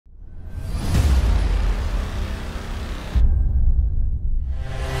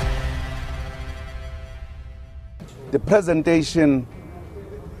The presentation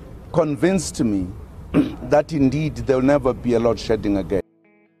convinced me that indeed there will never be a load shedding again.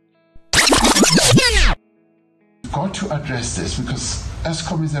 We've got to address this because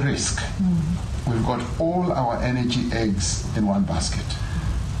Eskom is a risk. We've got all our energy eggs in one basket.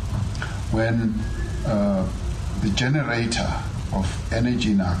 When the generator of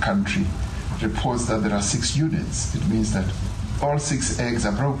energy in our country reports that there are 6 units, it means that all 6 eggs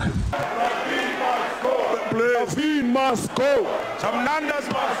are broken. Please, must go. Some Nandas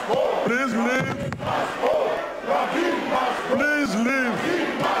must go. Please leave. Must go. Please leave.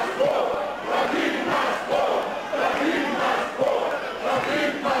 Must go. Must go.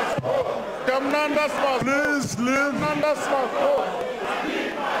 Must go. Some Nandas must. Please leave. Nandas must go.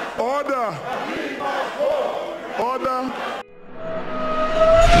 Order. Order.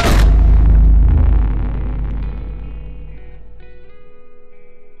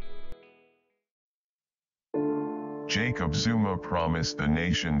 Jacob Zuma promised the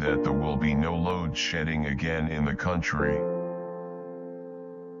nation that there will be no load shedding again in the country.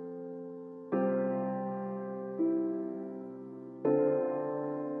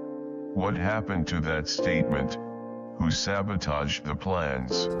 What happened to that statement? Who sabotaged the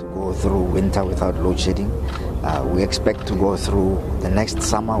plans? To go through winter without load shedding. We expect to go through the next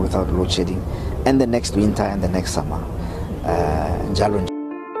summer without load shedding, and the next winter and the next summer.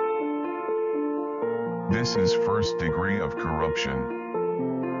 This is first degree of corruption.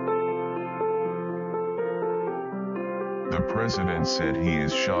 The president said he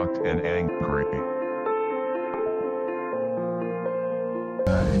is shocked and angry.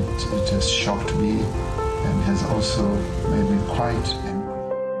 It has shocked me and has also made me quite angry.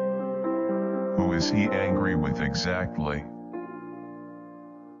 Who is he angry with exactly?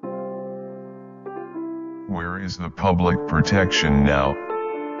 Where is the public protection now?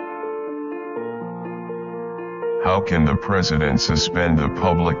 How can the president suspend the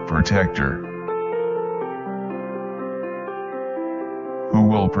public protector? Who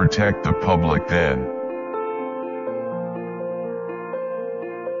will protect the public then?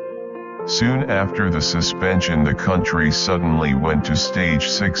 Soon after the suspension, the country suddenly went to stage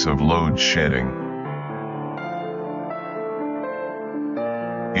 6 of load shedding.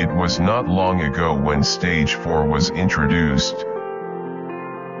 It was not long ago when stage 4 was introduced.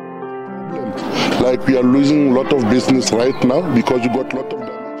 Like we are losing a lot of business right now because you got a lot of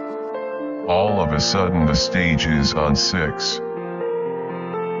damage. All of a sudden the stage is on 6.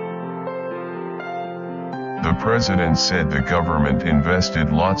 The president said the government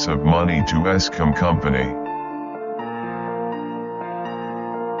invested lots of money to Eskom company.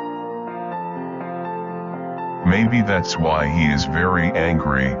 Maybe that's why he is very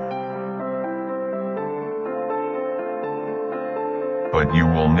angry. But you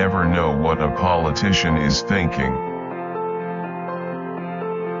will never know what a politician is thinking.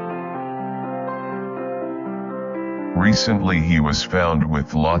 Recently he was found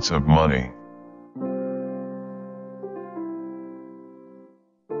with lots of money.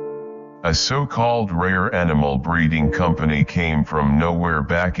 A so-called rare animal breeding company came from nowhere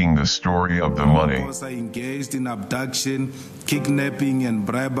backing the story of the money. Engaged in abduction, kidnapping and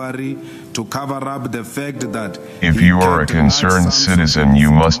bribery to cover up the fact that if you are a concerned citizen,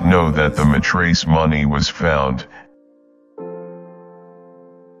 you must know that the Matrace money was found.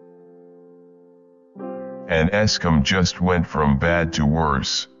 And Eskom just went from bad to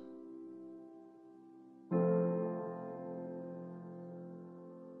worse.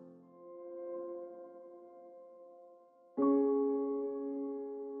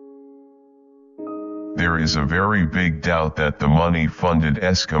 There is a very big doubt that the money funded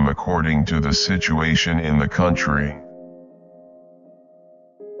Eskom according to the situation in the country.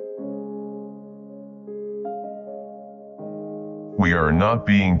 We are not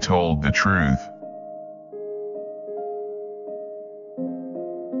being told the truth.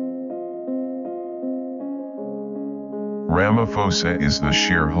 Ramaphosa is the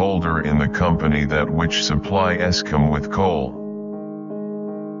shareholder in the company that which supply Eskom with coal.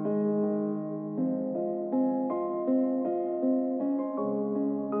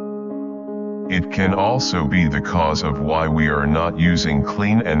 It can also be the cause of why we are not using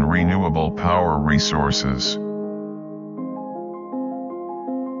clean and renewable power resources.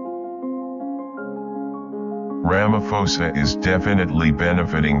 Ramaphosa is definitely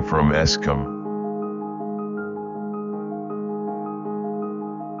benefiting from Eskom.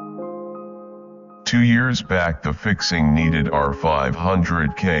 Two years back the fixing needed our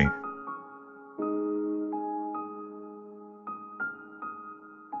 500k.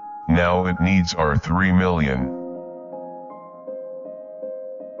 Now it needs our 3 million.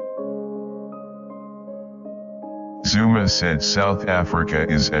 Zuma said South Africa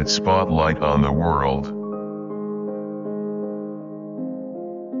is at spotlight on the world.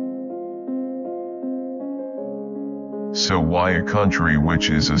 So why a country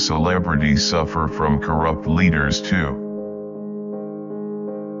which is a celebrity suffer from corrupt leaders too?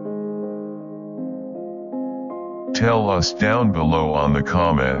 Tell us down below on the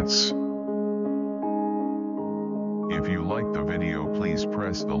comments. If you like the video, please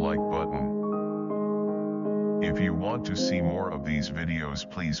press the like button. If you want to see more of these videos,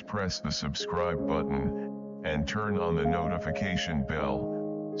 please press the subscribe button and turn on the notification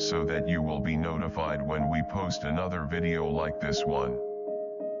bell so that you will be notified when we post another video like this one.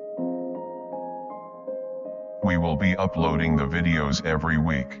 We will be uploading the videos every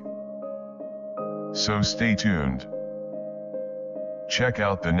week, so stay tuned. Check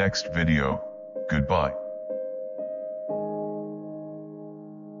out the next video. Goodbye.